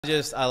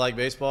I like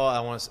baseball.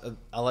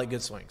 I like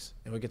good swings,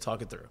 and we can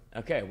talk it through.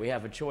 Okay, we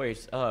have a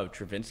choice of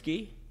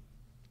Travinski,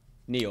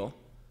 Neal,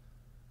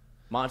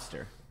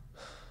 Monster,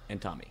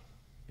 and Tommy.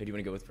 Who do you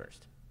want to go with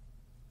first?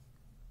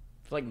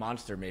 I feel like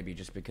Monster maybe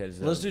just because.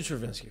 Let's do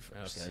Travinski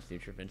first. Okay, let's do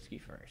Travinski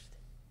first.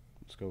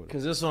 Let's go with it.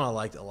 Because this one I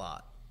liked a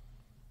lot.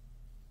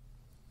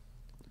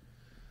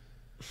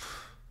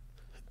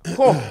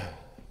 Cool.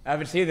 I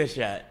haven't seen this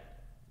yet.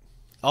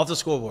 Off the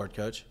scoreboard,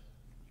 Coach.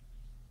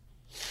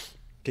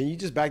 Can you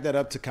just back that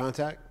up to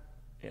contact?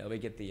 Yeah, let me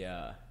get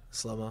the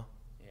Slow-mo.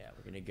 Yeah,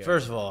 we're gonna go.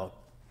 First of all,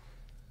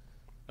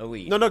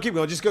 elite. No, keep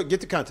going. Just go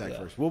get the contact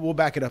first. We'll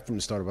back it up from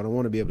the start, but I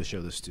want to be able to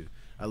show this too.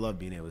 I love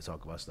being able to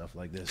talk about stuff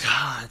like this.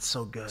 God, it's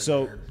so good.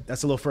 So man.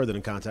 that's a little further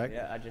than contact.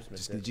 Yeah, I just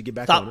missed it. Did you get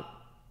back Stop. on it?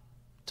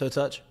 Toe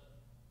touch.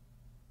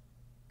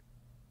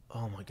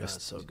 Oh my God,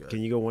 it's so good.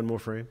 Can you go one more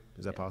frame?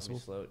 Is that Let me possible?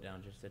 slow it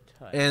down just a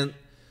touch. And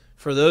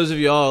for those of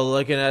y'all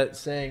looking at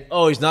saying,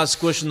 "Oh, he's not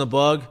squishing the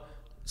bug,"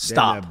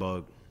 stop. Damn that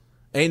bug.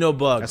 Ain't no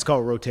bug. That's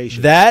called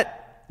rotation.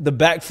 The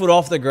back foot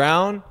off the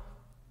ground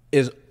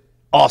is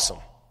awesome.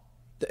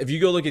 If you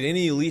go look at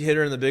any elite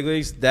hitter in the big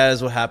leagues, that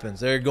is what happens.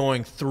 They're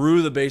going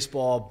through the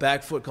baseball,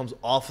 back foot comes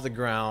off of the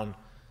ground.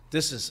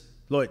 This is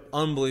Lloyd,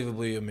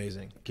 unbelievably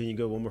amazing. can you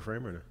go one more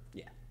frame or no?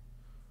 Yeah.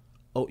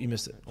 Oh, you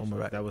missed it. One more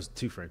back. That was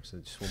 2 frames. So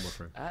just one more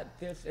frame.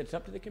 It's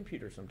up to the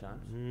computer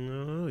sometimes.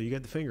 No, you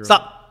got the finger on it.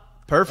 Stop.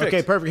 Perfect.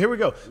 Okay, perfect. Here we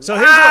go. So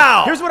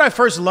Wow. here's what I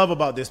first love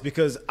about this,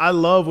 because I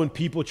love when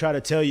people try to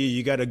tell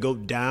you got to go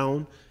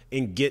down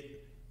and get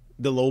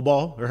the low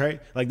ball, right?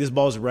 Like this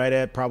ball's right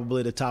at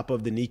probably the top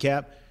of the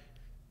kneecap.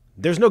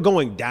 There's no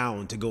going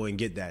down to go and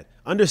get that.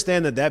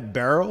 Understand that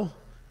barrel,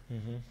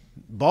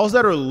 balls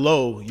that are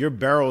low, your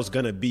barrel is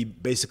going to be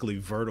basically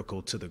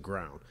vertical to the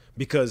ground.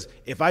 Because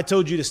if I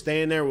told you to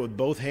stand there with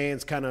both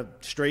hands kind of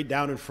straight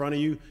down in front of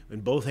you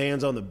and both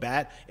hands on the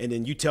bat, and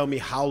then you tell me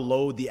how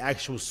low the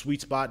actual sweet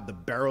spot, the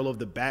barrel of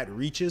the bat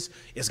reaches,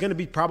 it's going to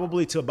be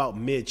probably to about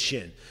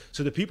mid-shin.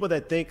 So the people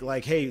that think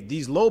like, hey,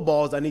 these low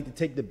balls, I need to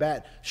take the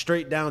bat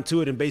straight down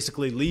to it and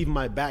basically leave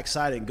my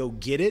backside and go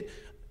get it,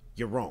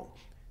 you're wrong.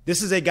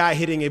 This is a guy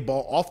hitting a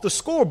ball off the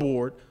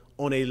scoreboard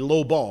on a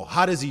low ball.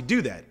 How does he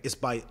do that? It's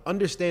by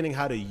understanding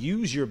how to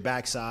use your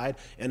backside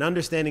and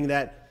understanding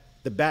that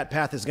the bat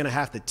path is going to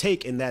have to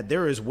take, and that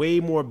there is way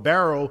more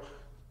barrel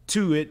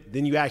to it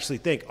than you actually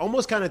think.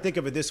 Almost kind of think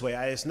of it this way.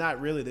 It's not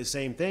really the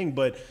same thing,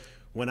 but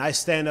when I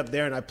stand up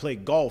there and I play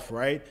golf,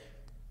 right,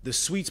 the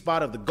sweet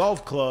spot of the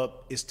golf club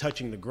is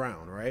touching the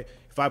ground, right?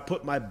 If I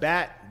put my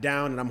bat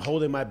down and I'm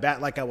holding my bat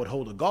like I would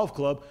hold a golf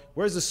club,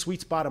 where's the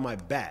sweet spot of my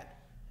bat?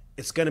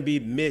 It's going to be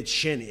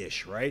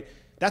mid-shin-ish, right?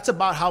 That's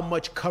about how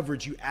much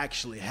coverage you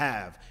actually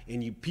have,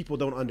 and people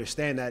don't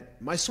understand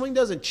that. My swing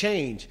doesn't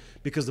change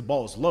because the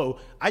ball is low.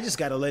 I just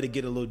got to let it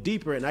get a little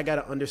deeper, and I got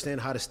to understand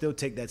how to still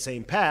take that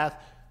same path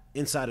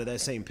inside of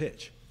that same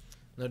pitch.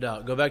 No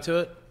doubt. Go back to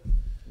it.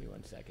 Give me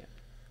 1 second.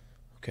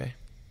 Okay.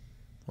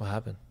 What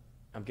happened?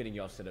 I'm getting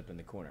y'all set up in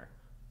the corner.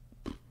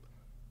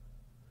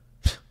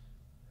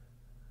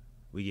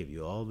 We give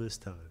you all this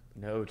time.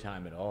 No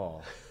time at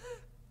all.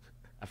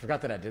 I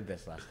forgot that I did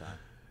this last time.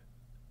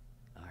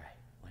 All right,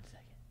 1 second.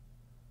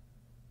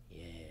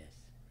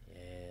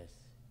 Yes.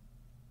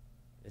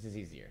 This is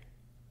easier.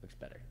 Looks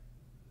better.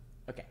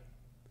 Okay.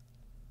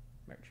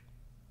 Merge.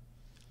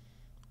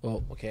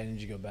 Well, okay, I need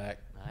you to go back.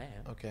 I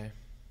am. Okay.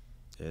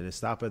 And then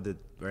stop at the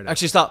right.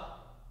 Actually,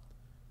 stop.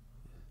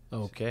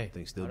 Okay.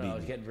 Thing still Oh, no, I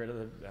was beating. getting rid of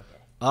the. Okay.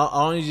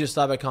 I don't need you to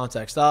stop at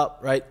contact. Stop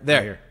right there.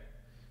 Right here.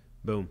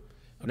 Boom.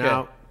 Okay.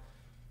 Now, I'm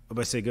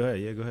about to say, go ahead.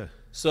 Yeah, go ahead.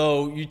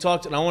 So you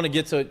talked, and I want to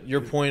get to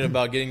your point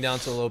about getting down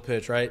to a low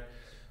pitch, right?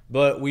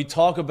 But we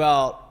talk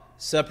about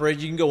separate.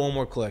 You can go one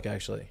more click,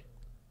 actually.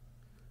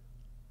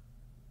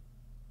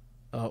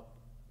 Oh,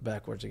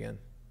 backwards again.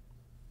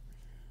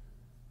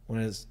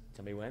 When is?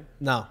 Tell me when.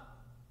 No.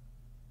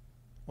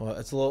 Well,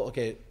 it's a little,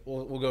 okay,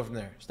 we'll go from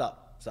there.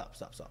 Stop.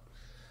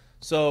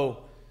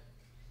 So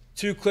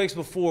 2 clicks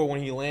before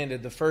when he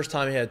landed, the first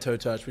time he had toe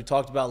touch, we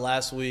talked about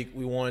last week,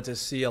 we wanted to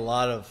see a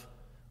lot of,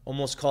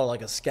 almost call it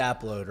like a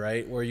scap load,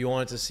 right? Where you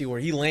wanted to see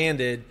where he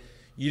landed.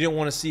 You didn't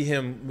want to see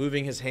him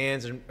moving his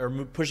hands or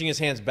pushing his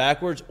hands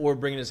backwards or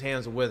bringing his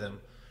hands with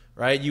him,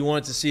 right? You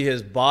wanted to see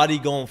his body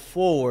going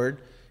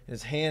forward,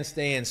 his hands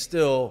staying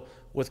still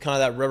with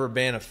kind of that rubber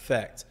band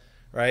effect,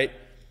 right?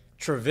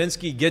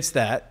 Travinski gets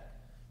that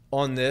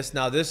on this.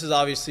 Now, this is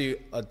obviously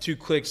 2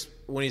 clicks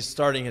when he's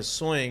starting his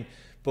swing,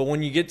 but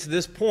when you get to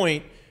this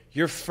point,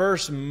 your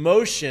first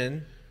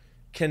motion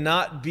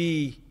cannot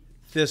be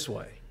this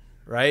way,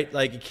 right?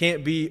 Like, it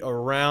can't be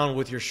around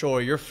with your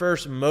shoulder. Your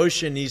first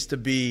motion needs to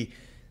be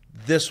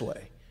this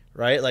way,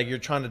 right? Like, you're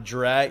trying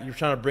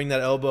to bring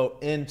that elbow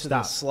into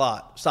the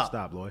slot.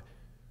 Stop, Lloyd.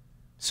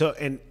 So,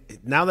 and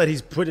now that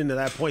he's put into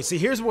that point, see,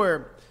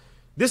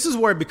 this is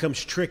where it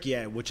becomes tricky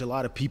at, which a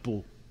lot of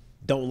people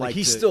don't like.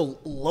 He's still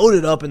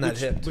loaded up in that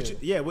hip, too.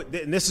 Yeah,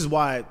 and this is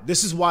why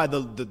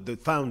the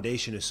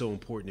foundation is so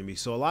important to me.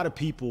 So a lot of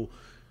people,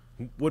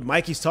 what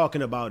Mikey's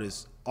talking about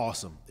is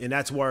awesome, and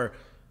that's where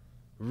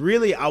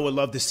really I would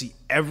love to see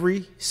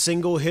every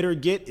single hitter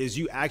get is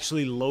you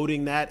actually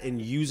loading that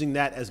and using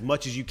that as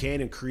much as you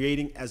can and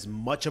creating as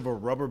much of a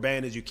rubber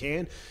band as you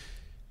can.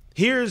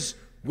 Here's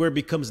where it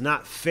becomes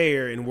not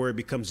fair and where it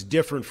becomes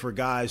different for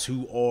guys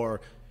who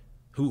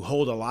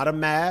hold a lot of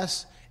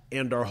mass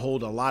and or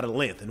hold a lot of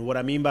length. And what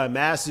I mean by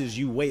mass is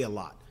you weigh a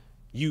lot,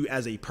 you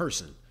as a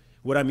person.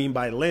 What I mean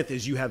by length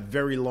is you have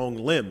very long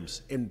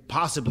limbs and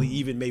possibly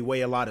even may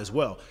weigh a lot as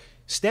well.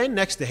 Stand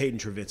next to Hayden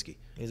Travinski.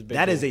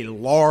 That is a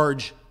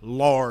large,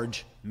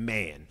 large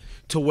man.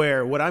 To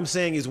where what I'm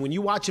saying is when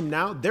you watch him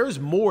now, there's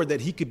more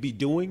that he could be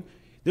doing.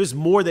 There's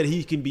more that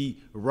he can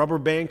be rubber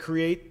band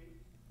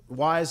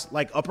create-wise,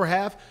 like upper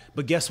half.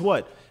 But guess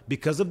what?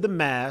 Because of the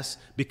mass,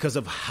 because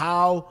of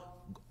how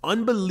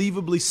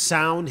unbelievably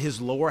sound his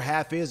lower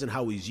half is and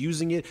how he's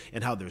using it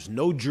and how there's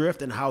no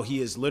drift and how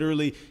he is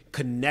literally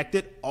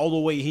connected all the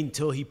way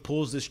until he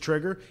pulls this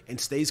trigger and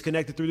stays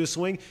connected through the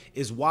swing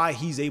is why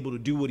he's able to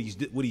do what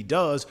he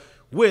does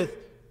with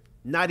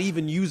not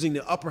even using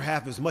the upper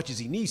half as much as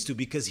he needs to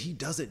because he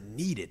doesn't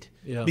need it.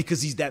 Yeah.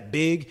 Because he's that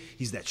big,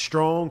 he's that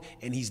strong,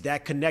 and he's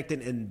that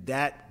connected and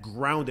that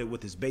grounded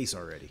with his base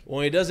already.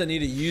 Well, he doesn't need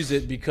to use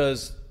it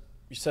because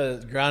you said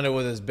it's grounded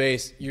with his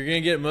base. You're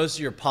going to get most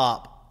of your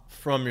pop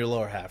from your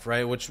lower half,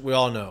 right? Which we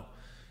all know.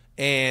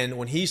 And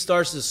when he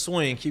starts to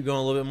swing, keep going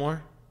a little bit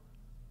more.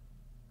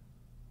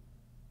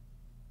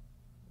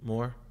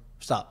 More.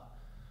 Stop.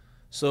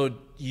 So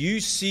you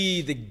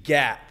see the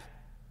gap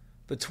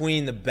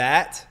between the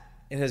bat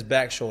and his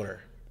back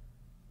shoulder.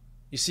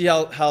 You see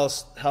how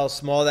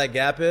small that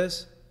gap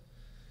is?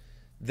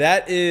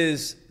 That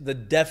is the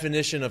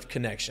definition of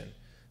connection.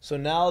 So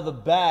now the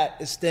bat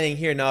is staying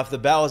here. Now if the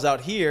bat was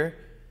out here,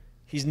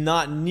 he's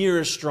not near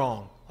as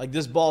strong. Like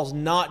this ball's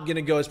not going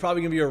to go. It's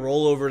probably going to be a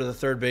rollover to the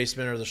third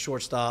baseman or the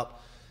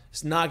shortstop.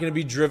 It's not going to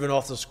be driven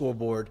off the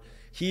scoreboard.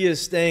 He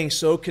is staying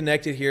so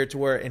connected here to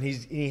where, and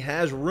he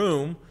has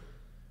room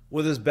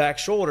with his back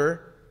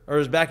shoulder or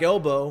his back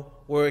elbow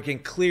where it can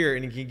clear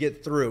and he can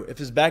get through. If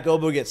his back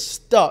elbow gets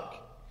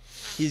stuck,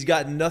 he's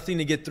got nothing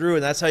to get through,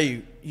 and that's how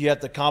you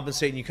have to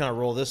compensate and you kind of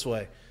roll this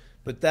way.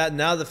 But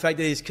now the fact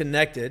that he's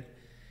connected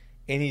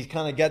and he's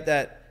kind of got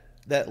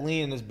that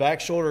lean, his back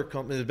shoulder,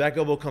 his back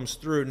elbow comes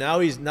through. Now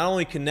he's not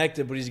only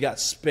connected, but he's got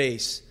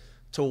space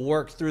to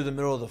work through the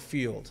middle of the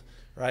field,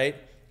 right?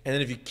 And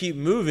then if you keep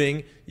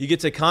moving, you get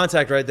to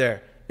contact right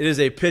there. It is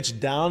a pitch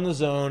down the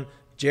zone.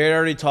 Jared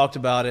already talked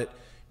about it.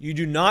 You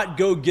do not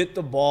go get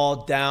the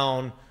ball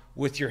down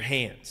with your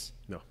hands.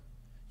 No.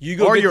 You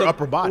go or your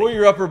upper body. Or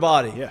your upper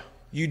body. Yeah.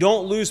 You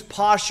don't lose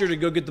posture to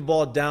go get the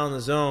ball down the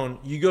zone.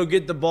 You go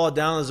get the ball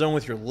down the zone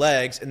with your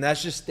legs, and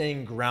that's just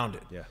staying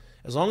grounded. Yeah.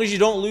 As long as you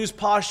don't lose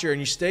posture and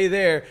you stay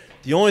there,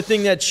 the only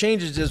thing that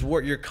changes is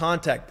what your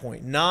contact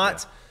point.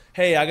 Not,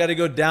 hey, I got to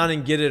go down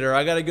and get it or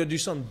I got to go do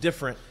something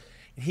different.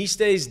 And he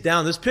stays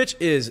down. This pitch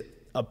is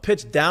a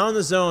pitch down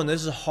the zone.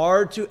 This is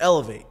hard to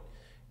elevate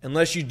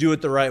unless you do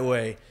it the right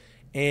way.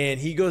 And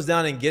he goes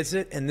down and gets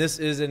it, and this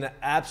is an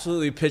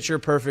absolutely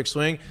pitcher-perfect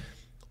swing.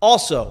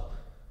 Also,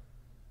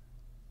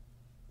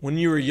 when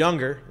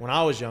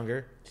I was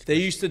younger, they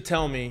used to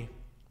tell me,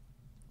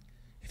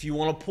 if you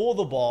want to pull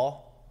the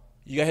ball,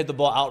 you got to hit the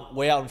ball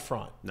way out in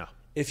front. No.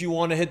 If you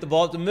want to hit the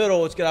ball at the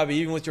middle, it's got to be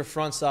even with your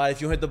front side.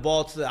 If you hit the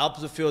ball to the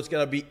opposite field, it's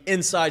got to be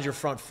inside your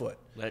front foot.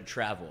 Let it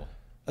travel.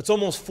 That's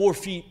almost 4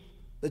 feet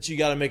that you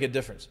got to make a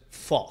difference.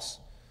 False.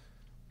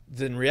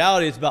 In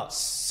reality, it's about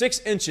 6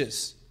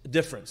 inches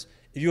difference.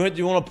 If you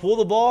want to pull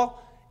the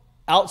ball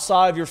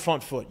outside of your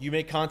front foot, you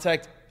make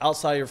contact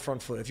outside your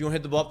front foot. If you want to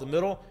hit the ball up the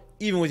middle,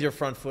 even with your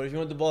front foot. If you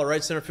want the ball at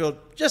right center field,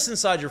 just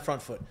inside your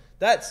front foot.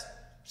 That's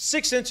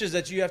 6 inches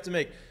that you have to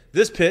make.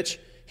 This pitch,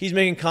 he's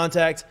making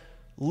contact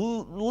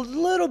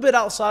little bit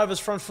outside of his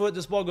front foot.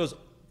 This ball goes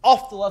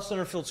off the left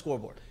center field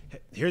scoreboard.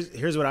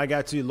 Here's what I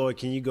got to you, Lloyd.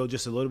 Can you go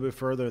just a little bit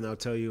further, and I'll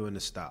tell you when to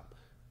stop.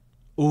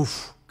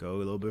 Oof. Go a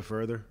little bit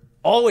further.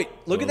 Oh, wait.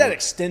 Look at that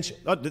extension.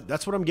 Oh,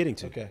 that's what I'm getting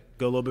to. Okay.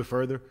 Go a little bit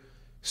further.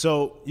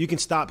 So you can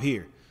stop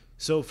here.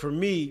 So for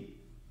me,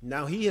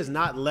 now he has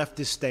not left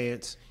his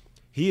stance.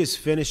 He is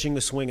finishing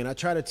the swing. And I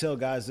try to tell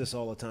guys this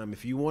all the time.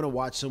 If you want to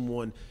watch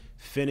someone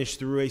finish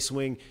through a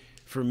swing,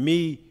 for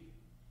me,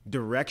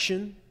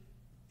 direction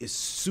is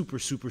super,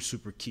 super,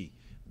 super key.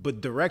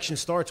 But direction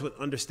starts with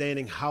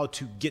understanding how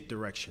to get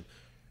direction.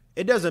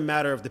 It doesn't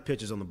matter if the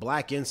pitch is on the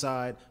black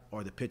inside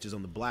or the pitch is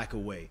on the black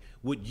away.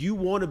 What you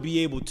want to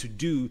be able to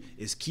do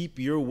is keep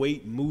your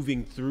weight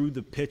moving through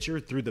the pitcher,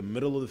 through the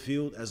middle of the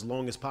field as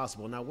long as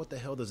possible. Now, what the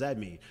hell does that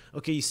mean?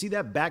 Okay, you see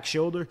that back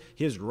shoulder,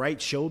 his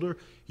right shoulder?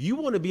 You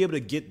want to be able to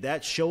get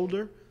that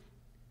shoulder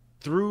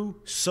through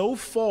so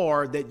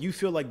far that you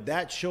feel like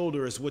that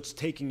shoulder is what's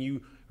taking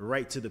you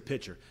right to the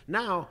pitcher.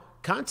 Now,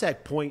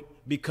 contact point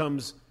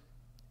becomes,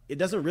 it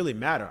doesn't really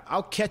matter.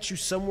 I'll catch you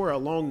somewhere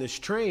along this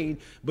train,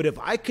 but if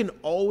I can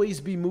always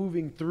be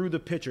moving through the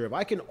pitcher, if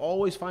I can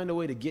always find a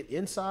way to get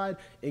inside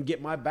and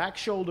get my back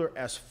shoulder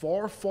as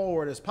far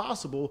forward as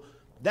possible,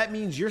 that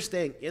means you're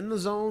staying in the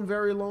zone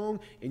very long,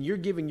 and you're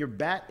giving your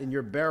bat and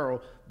your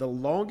barrel the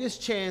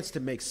longest chance to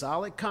make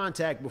solid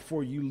contact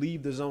before you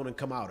leave the zone and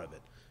come out of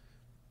it.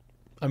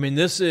 I mean,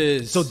 this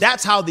is So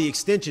that's how the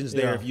extension's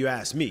there, Yeah. if you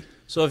ask me.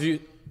 So if you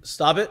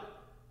stop it,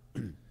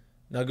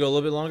 now go a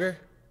little bit longer.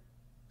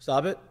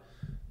 Stop it.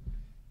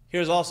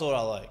 Here's also what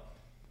I like.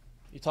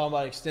 You're talking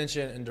about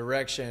extension and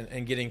direction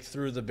and getting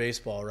through the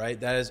baseball, right?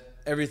 That is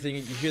everything.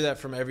 You hear that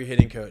from every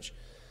hitting coach.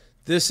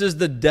 This is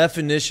the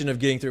definition of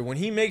getting through. When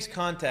he makes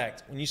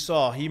contact, when you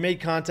saw, he made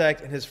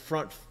contact and his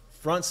front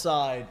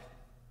side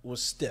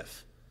was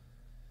stiff.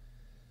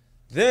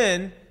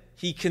 Then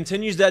he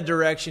continues that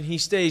direction. He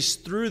stays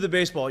through the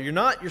baseball.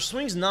 Your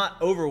swing's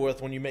not over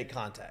with when you make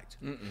contact.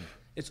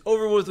 It's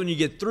over with when you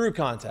get through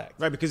contact.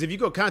 Right, because if you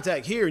go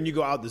contact here and you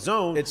go out the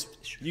zone,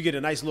 you get a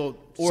nice little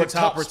Or six a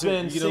top hopper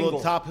spin you get a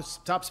little single.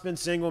 top spin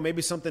single,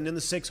 maybe something in the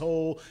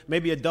 6-hole,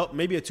 maybe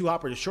a two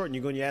hopper to short, and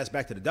you're going your ass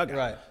back to the dugout.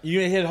 Right. You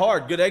hit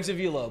hard. Good exit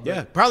velo. but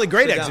Yeah, probably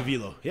great sit exit down.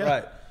 velo. Yeah.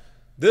 Right.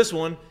 This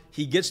one,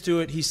 he gets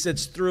to it. He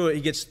sits through it.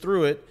 He gets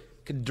through it.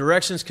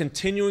 Direction's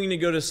continuing to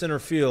go to center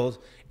field.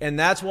 And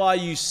that's why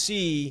you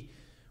see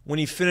when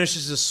he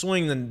finishes the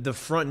swing, then the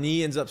front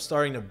knee ends up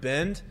starting to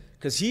bend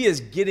because he is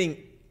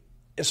getting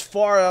as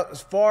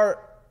far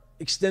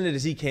extended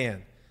as he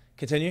can.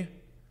 Continue.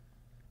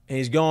 And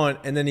he's going,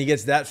 and then he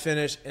gets that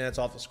finish, and it's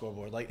off the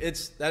scoreboard. That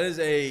is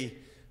a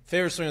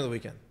favorite swing of the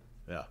weekend.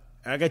 Yeah.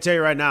 And I got to tell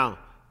you right now,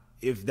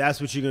 if that's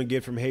what you're going to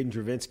get from Hayden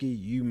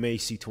Travinski, you may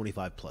see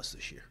 25 plus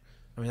this year.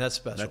 I mean, that's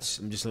special.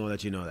 I'm just going to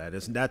let you know that.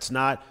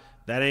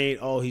 That ain't,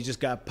 he just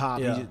got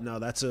popped. Yeah. No,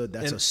 that's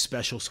a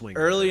special swing.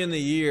 Early in the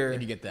year,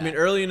 you get that. I mean,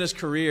 early in his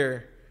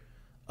career.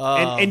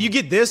 And you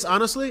get this,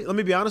 honestly, let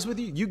me be honest with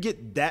you. You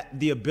get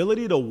the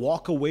ability to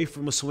walk away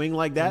from a swing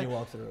like that. When you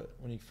walk through it,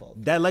 when you fall.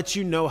 That lets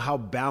you know how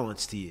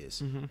balanced he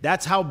is.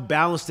 That's how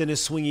balanced in his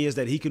swing he is,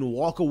 that he can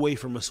walk away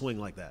from a swing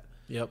like that.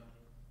 Yep.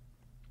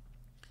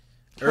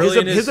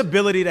 His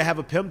ability to have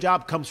a pimp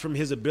job comes from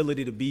his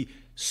ability to be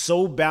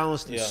so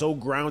balanced and so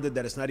grounded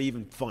that it's not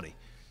even funny.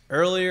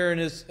 Early in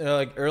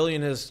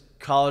his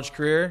college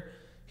career,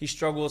 he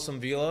struggled with some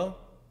velo.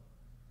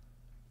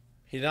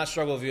 He did not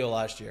struggle with velo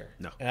last year.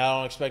 No. And I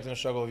don't expect him to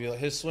struggle with velo.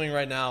 His swing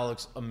right now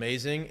looks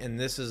amazing, and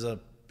this is a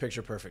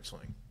picture-perfect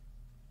swing.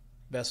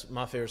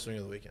 My favorite swing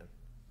of the weekend.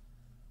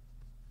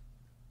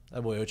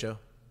 That boy Ocho.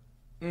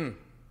 Great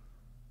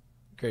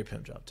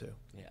pimp job, too.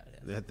 Yeah.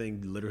 That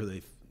thing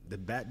literally, the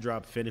bat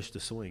drop finished the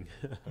swing.